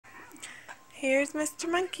Here's Mr.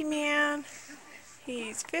 Monkey Man.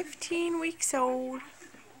 He's 15 weeks old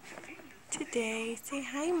today. Say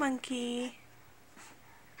hi, monkey.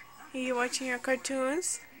 Are you watching your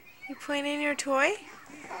cartoons? You playing in your toy?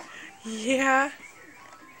 Yeah.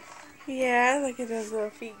 Yeah, look at those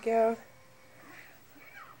little feet go.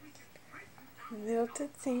 Little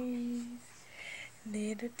tootsies.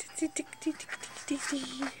 Little tootsie tick tick tick tick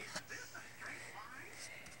tick.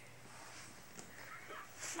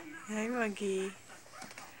 Hi, monkey.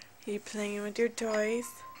 Are you playing with your toys?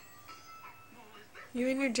 You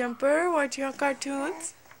in your jumper watching your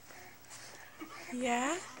cartoons?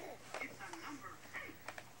 Yeah?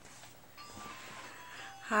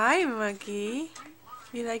 Hi, monkey.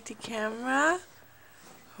 You like the camera?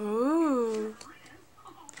 Ooh.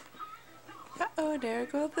 Uh-oh, there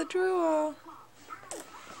goes the drool.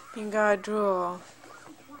 You got drool.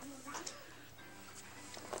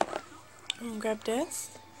 Grab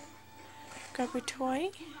this. Grab a toy.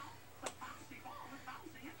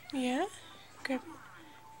 Yeah? Grab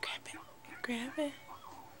it. Grab it.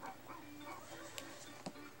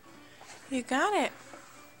 You got it.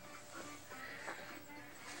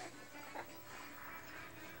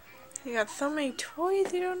 You got so many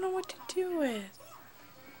toys you don't know what to do with.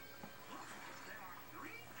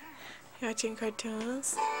 You watching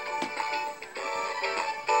cartoons?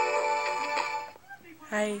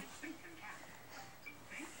 Hi.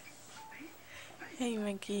 Hey,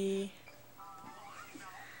 monkey.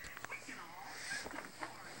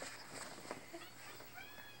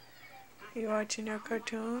 You watching your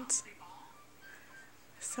cartoons?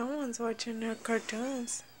 Someone's watching their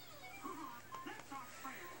cartoons.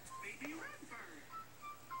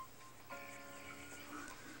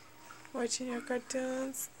 Watching your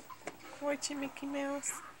cartoons. Watching Mickey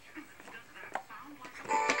Mouse.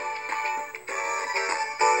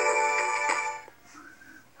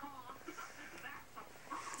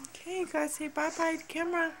 Okay, guys, say bye-bye to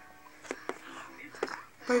camera.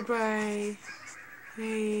 Bye-bye.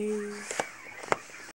 Hey.